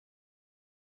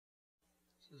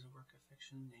is a work of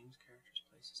fiction, names, characters,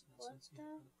 places, and incidents, the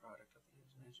product of the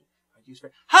imagination.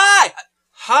 Hi!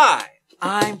 Hi!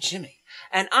 I'm Jimmy,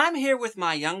 and I'm here with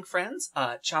my young friends,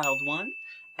 Child 1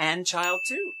 and Child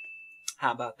 2.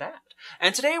 How about that?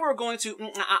 And today we're going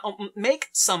to make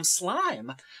some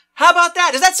slime. How about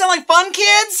that? Does that sound like fun,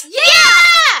 kids?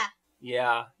 Yeah!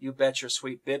 Yeah, you bet your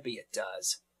sweet Bippy it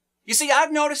does. You see,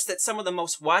 I've noticed that some of the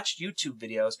most watched YouTube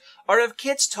videos are of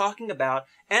kids talking about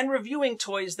and reviewing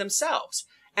toys themselves.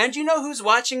 And you know who's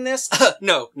watching this?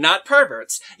 No, not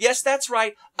perverts. Yes, that's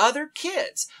right, other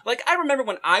kids. Like, I remember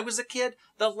when I was a kid,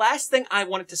 the last thing I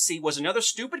wanted to see was another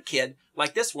stupid kid,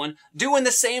 like this one, doing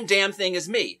the same damn thing as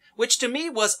me, which to me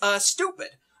was,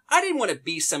 stupid. I didn't want to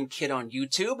be some kid on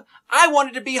YouTube. I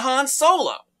wanted to be Han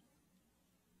Solo.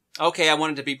 Okay, I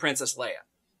wanted to be Princess Leia.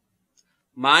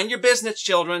 Mind your business,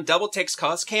 children. Double takes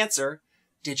cause cancer.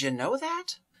 Did you know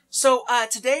that? So,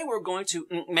 today we're going to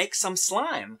make some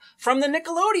slime from the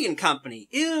Nickelodeon company.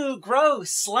 Ew,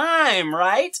 gross, slime,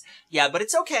 right? Yeah, but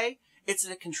it's okay. It's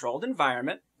in a controlled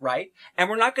environment, right? And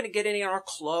we're not going to get any on our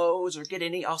clothes or get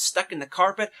any all stuck in the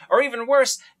carpet, or even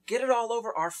worse, get it all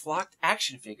over our flocked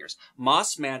action figures.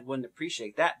 Moss Man wouldn't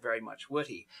appreciate that very much, would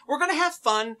he? We're going to have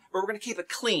fun, but we're going to keep it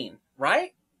clean,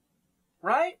 right?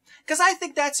 Right? Because I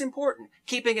think that's important,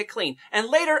 keeping it clean. And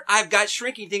later, I've got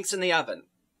shrinky dinks in the oven.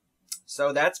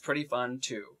 So that's pretty fun,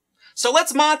 too. So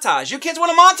let's montage. You kids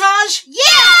want a montage?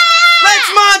 Yeah!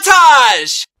 Let's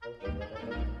montage!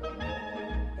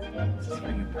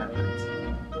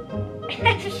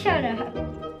 Shut up.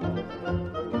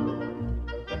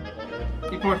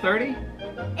 You pour 30?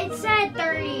 It said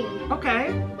 30.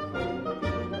 Okay.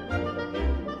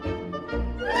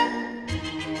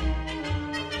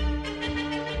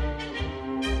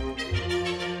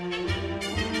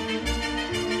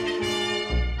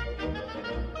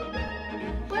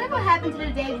 Whatever happened to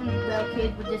the day when the little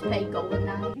kids would just play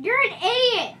GoldenEye? You're an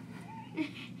idiot!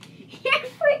 You're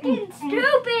freaking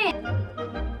stupid!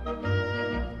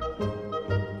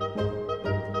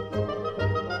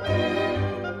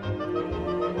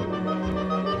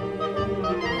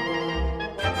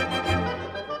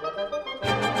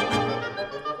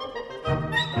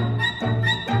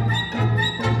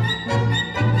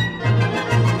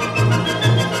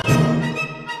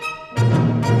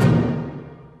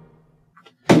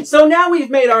 So now we've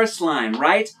made our slime,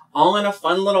 right? All in a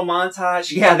fun little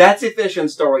montage. Yeah, that's efficient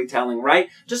storytelling, right?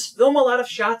 Just film a lot of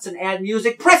shots and add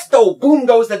music. Presto! Boom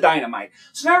goes the dynamite.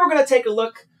 So now we're going to take a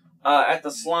look at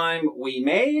the slime we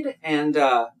made and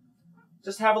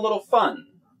just have a little fun.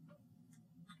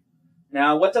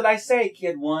 Now, what did I say,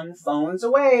 Kid 1? Phones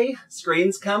away.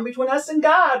 Screens come between us and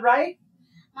God, right?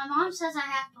 My mom says I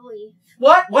have to leave.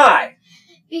 What? Why?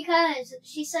 Because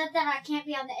she said that I can't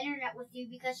be on the internet with you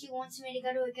because she wants me to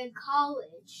go to a good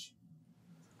college.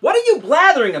 What are you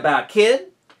blathering about,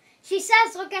 kid? She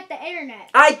says look at the internet.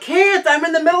 I can't! I'm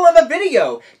in the middle of a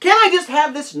video! Can't I just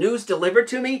have this news delivered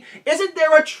to me? Isn't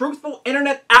there a truthful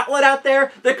internet outlet out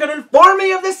there that could inform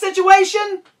me of this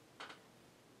situation?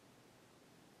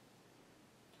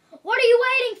 What are you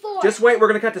waiting for? Just wait, we're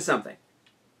gonna cut to something.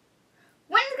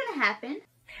 When's it gonna happen?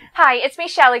 Hi, it's me,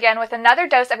 Shell, again, with another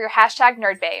dose of your hashtag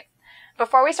Nerdbait.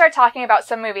 Before we start talking about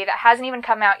some movie that hasn't even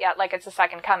come out yet like it's the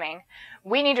second coming,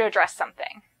 we need to address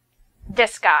something.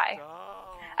 This guy.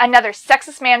 Another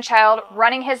sexist man-child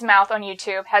running his mouth on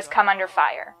YouTube has come under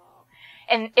fire.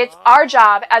 And it's our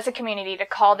job as a community to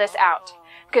call this out,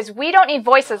 because we don't need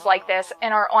voices like this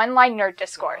in our online nerd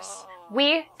discourse.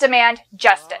 We demand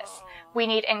justice. We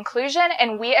need inclusion,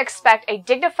 and we expect a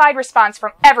dignified response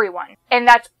from everyone. And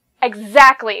that's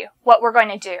exactly what we're going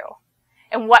to do,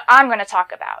 and what I'm going to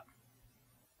talk about,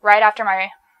 right after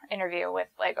my interview with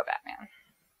Lego Batman.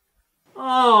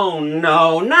 Oh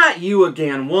no, not you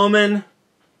again, woman.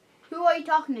 Who are you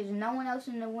talking to? There's no one else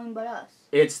in the room but us.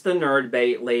 It's the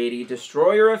Nerdbait lady,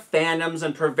 destroyer of fandoms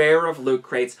and purveyor of loot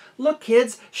crates. Look,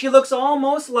 kids, she looks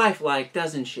almost lifelike,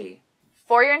 doesn't she?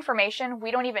 For your information,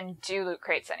 we don't even do loot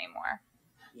crates anymore.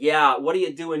 Yeah, what are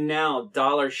you doing now,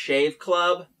 Dollar Shave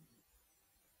Club?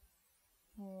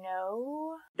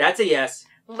 No. That's a yes.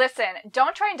 Listen,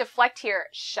 don't try and deflect here,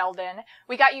 Sheldon.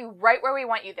 We got you right where we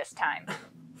want you this time.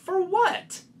 For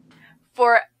what?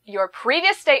 For your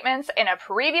previous statements in a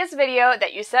previous video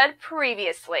that you said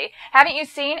previously. Haven't you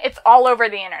seen? It's all over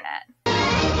the internet.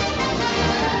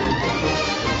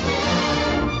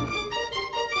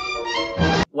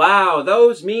 Wow,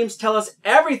 those memes tell us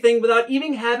everything without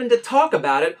even having to talk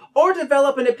about it or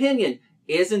develop an opinion.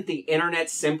 Isn't the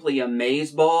internet simply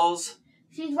amazeballs?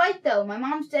 She's right though. My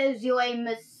mom says you're a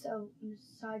misogyn.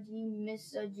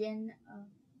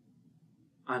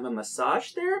 I'm a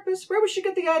massage therapist? Where would she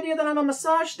get the idea that I'm a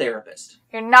massage therapist?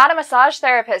 You're not a massage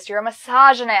therapist. You're a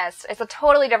misogynist. It's a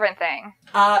totally different thing.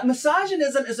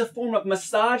 Misogynism is a form of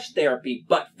massage therapy,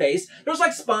 buttface. There's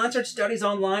like sponsored studies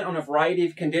online on a variety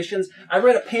of conditions. I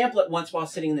read a pamphlet once while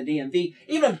sitting in the DMV.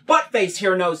 Even buttface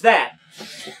here knows that.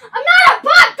 I'm not a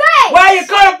buttface! Well, you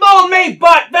could have fooled me,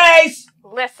 buttface!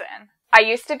 Listen, I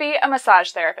used to be a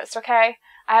massage therapist, okay?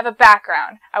 I have a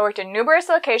background. I worked in numerous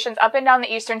locations up and down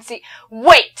the eastern sea.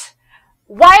 Wait!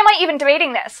 Why am I even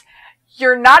debating this?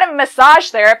 You're not a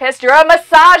massage therapist, you're a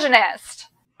misogynist!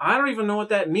 I don't even know what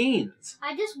that means.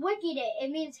 I just wikied it.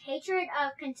 It means hatred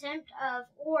of, contempt of,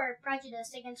 or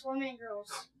prejudice against women and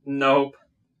girls. Nope.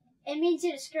 It means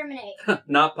to discriminate.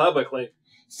 Not publicly.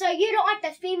 So you don't like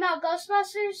the female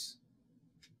Ghostbusters?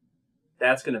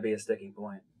 That's gonna be a sticking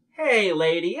point. Hey,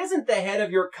 lady, isn't the head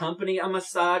of your company a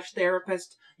massage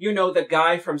therapist? You know, the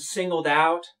guy from Singled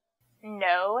Out?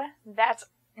 No, that's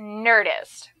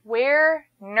Nerdist. We're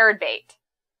Nerdbait.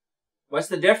 What's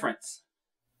the difference?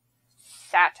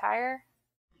 Satire?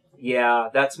 Yeah,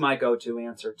 that's my go-to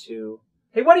answer, too.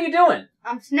 Hey, what are you doing?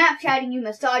 I'm Snapchatting you,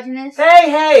 misogynist.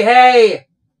 Hey!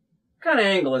 What kind of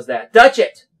angle is that? Dutch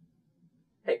it!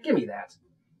 Hey, give me that.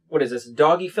 What is this,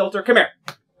 doggy filter? Come here.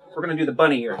 We're gonna do the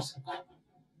bunny ears.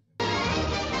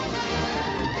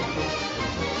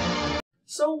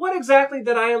 So what exactly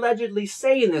did I allegedly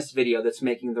say in this video that's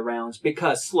making the rounds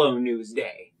because Slow News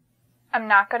Day? I'm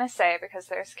not gonna say because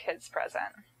there's kids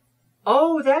present.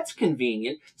 Oh, that's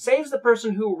convenient. Saves the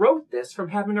person who wrote this from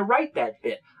having to write that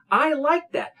bit. I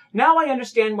like that. Now I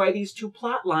understand why these two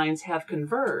plot lines have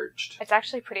converged. It's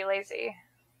actually pretty lazy.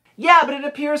 Yeah, but it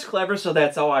appears clever, so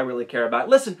that's all I really care about.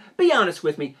 Listen, be honest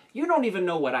with me. You don't even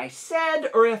know what I said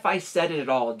or if I said it at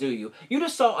all, do you? You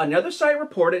just saw another site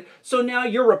report it, so now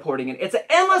you're reporting it. It's an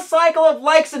endless cycle of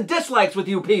likes and dislikes with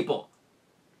you people.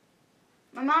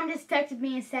 My mom just texted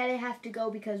me and said I have to go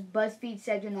because BuzzFeed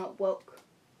said you're not woke.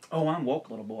 Oh, I'm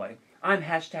woke, little boy. I'm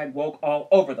hashtag woke all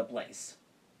over the place.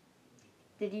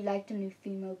 Did you like the new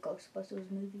female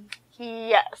Ghostbusters movie?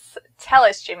 Yes. Tell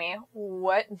us, Jimmy,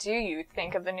 what do you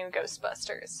think of the new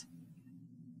Ghostbusters?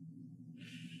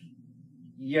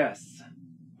 Yes,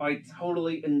 I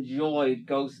totally enjoyed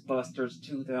Ghostbusters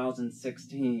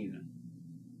 2016.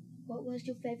 What was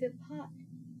your favorite part?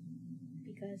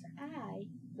 Because I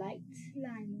liked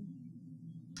Slime.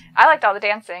 I liked all the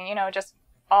dancing, you know, just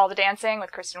all the dancing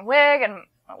with Kristen Wiig and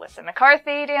Melissa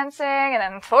McCarthy dancing, and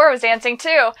then Thor was dancing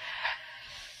too.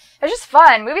 It's just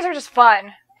fun. Movies are just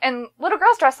fun. And little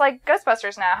girls dress like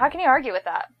Ghostbusters now. How can you argue with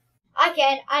that? I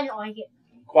can. I don't like it.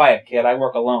 Quiet, kid. I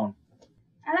work alone.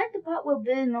 I like the part where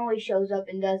Bill Murray shows up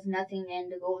and does nothing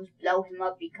and the girls blow him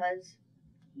up because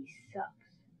he sucks.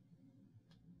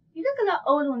 You look a lot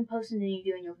older in person than you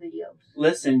do in your videos.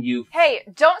 Listen, you... Hey,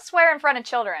 don't swear in front of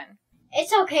children.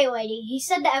 It's okay, lady. He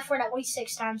said the F word at least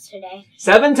 6 times today.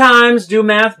 7 times. Do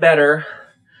math better.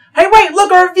 Hey, wait!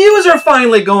 Look! Our views are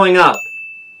finally going up!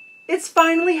 It's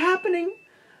finally happening.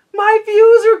 My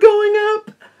views are going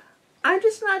up. I'm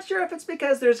just not sure if it's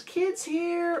because there's kids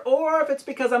here or if it's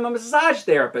because I'm a massage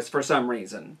therapist for some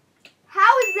reason.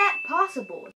 How is that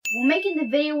possible? We're making the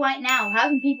video right now. How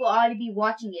can people already be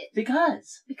watching it?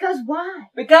 Because. Because why?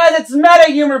 Because it's meta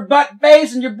humor, butt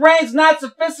face, and your brain's not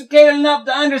sophisticated enough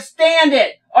to understand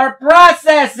it or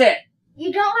process it.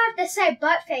 You don't have to say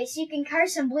butt face. You can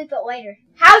curse and bleep it later.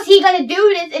 How's he gonna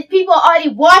do this if people are already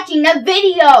watching the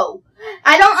video?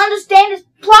 I don't understand this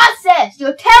process.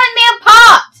 You're tearing me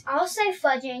apart. I'll say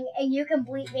fudging and you can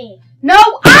bleep me. No,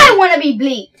 I want to be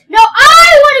bleeped. No,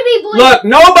 I want to be bleeped. Look,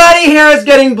 nobody here is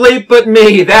getting bleeped but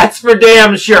me. That's for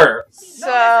damn sure.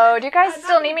 So, do you guys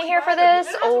still need me here for this,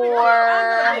 or...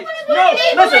 No,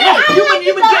 listen,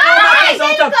 you've been getting on my face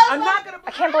all the time. I'm not gonna...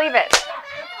 I can't believe it.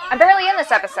 I'm barely in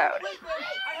this episode.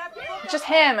 It's just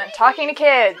him talking to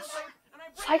kids.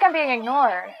 It's like I'm being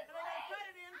ignored.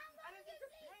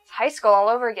 It's high school all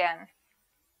over again.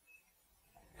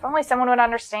 If only someone would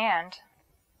understand.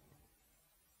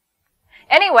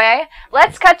 Anyway,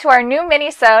 let's cut to our new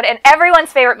mini-sode and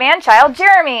everyone's favorite man-child,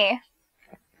 Jeremy.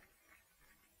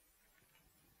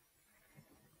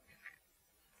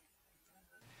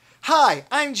 Hi,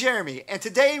 I'm Jeremy, and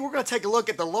today we're going to take a look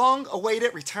at the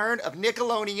long-awaited return of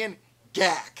Nickelodeon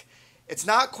Gak. It's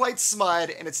not quite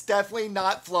Smud, and it's definitely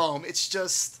not Floam. It's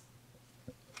just...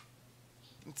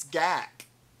 it's Gak.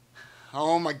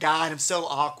 Oh my god, I'm so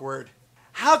awkward.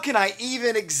 How can I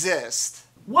even exist?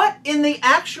 What in the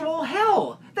actual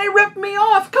hell? They ripped me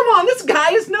off. Come on, this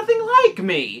guy is nothing like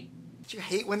me. Do you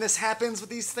hate when this happens with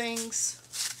these things?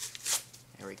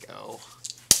 There we go.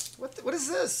 What is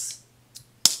this?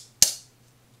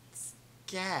 It's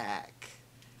Gak.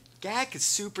 Gak is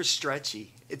super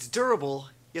stretchy. It's durable,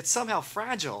 yet somehow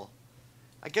fragile.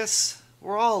 I guess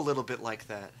we're all a little bit like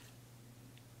that.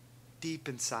 Deep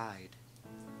inside.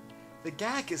 The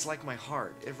Gak is like my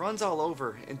heart. It runs all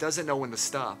over and doesn't know when to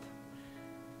stop.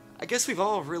 I guess we've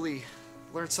all really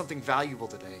learned something valuable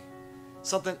today.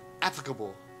 Something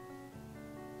applicable.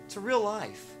 To real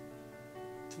life.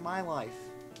 To my life.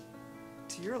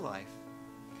 To your life.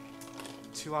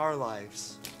 To our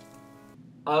lives.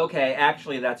 Okay,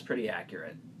 actually that's pretty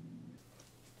accurate.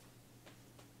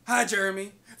 Hi,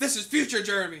 Jeremy. This is future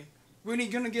Jeremy. When are you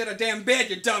gonna get a damn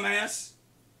bed, you dumbass?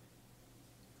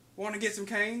 Wanna get some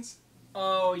canes?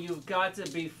 Oh, you've got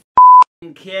to be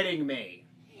f***ing kidding me.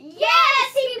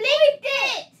 Yes, he leaked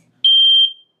it!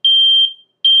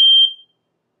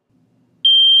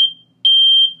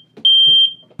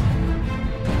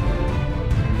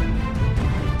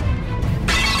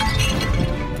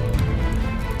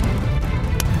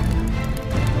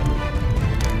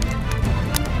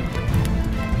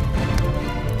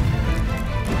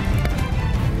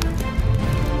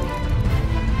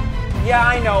 Yeah,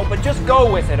 I know, but just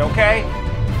go with it, okay?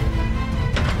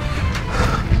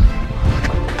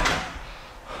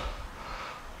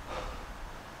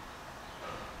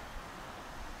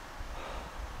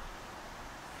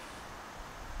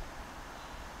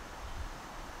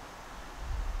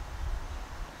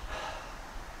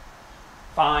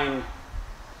 Fine.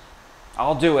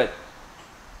 I'll do it.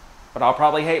 But I'll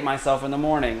probably hate myself in the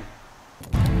morning.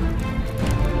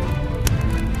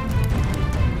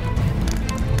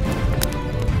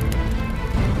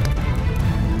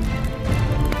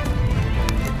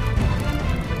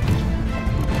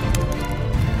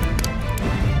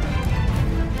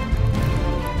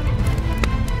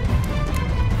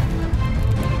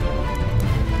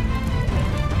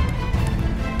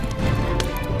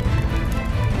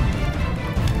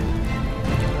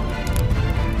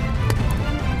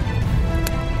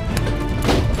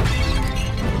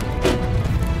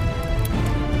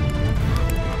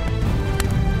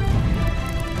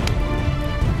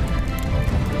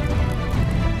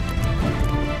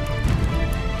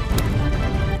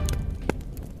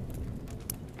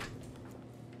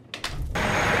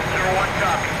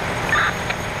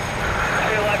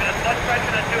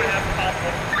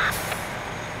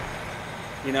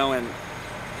 You know, in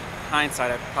hindsight,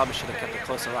 I probably should have kept a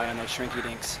closer eye on those shrinky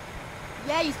dinks.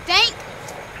 Yeah, you think?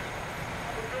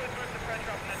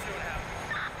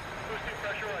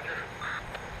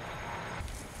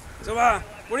 So,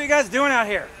 what are you guys doing out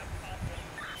here?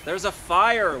 There's a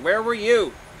fire. Where were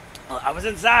you? I was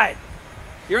inside.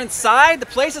 You're inside? The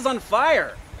place is on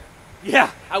fire. Yeah,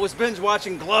 I was binge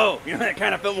watching Glow. You know, that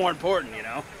kind of felt more important, you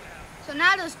know? So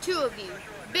now there's two of you.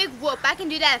 Big whoop, I can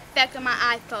do that effect on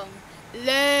my iPhone.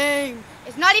 Lame.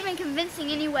 It's not even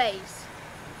convincing anyways.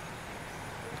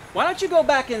 Why don't you go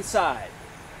back inside?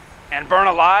 And burn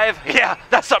alive? Yeah,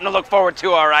 that's something to look forward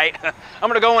to, all right. I'm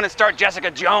gonna go in and start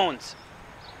Jessica Jones.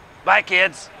 Bye,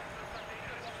 kids.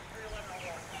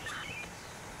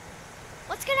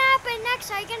 What's gonna happen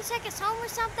next? Are you gonna take us home or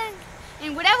something?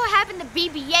 And whatever happened to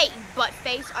BB-8, you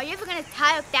buttface, are you ever gonna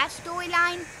tie up that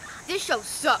storyline? This show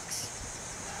sucks.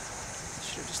 I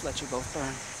should have just let you both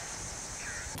burn.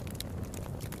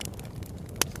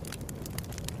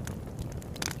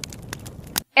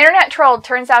 Internet Troll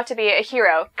turns out to be a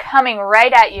hero, coming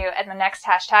right at you at the next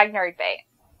hashtag Nerdbait.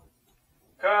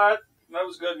 Cut. That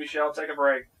was good, Michelle. Take a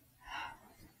break.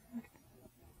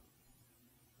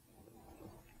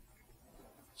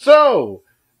 So,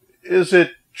 is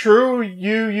it true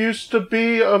you used to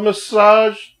be a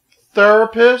massage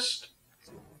therapist?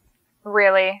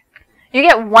 Really? You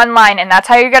get one line and that's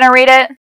how you're gonna read it?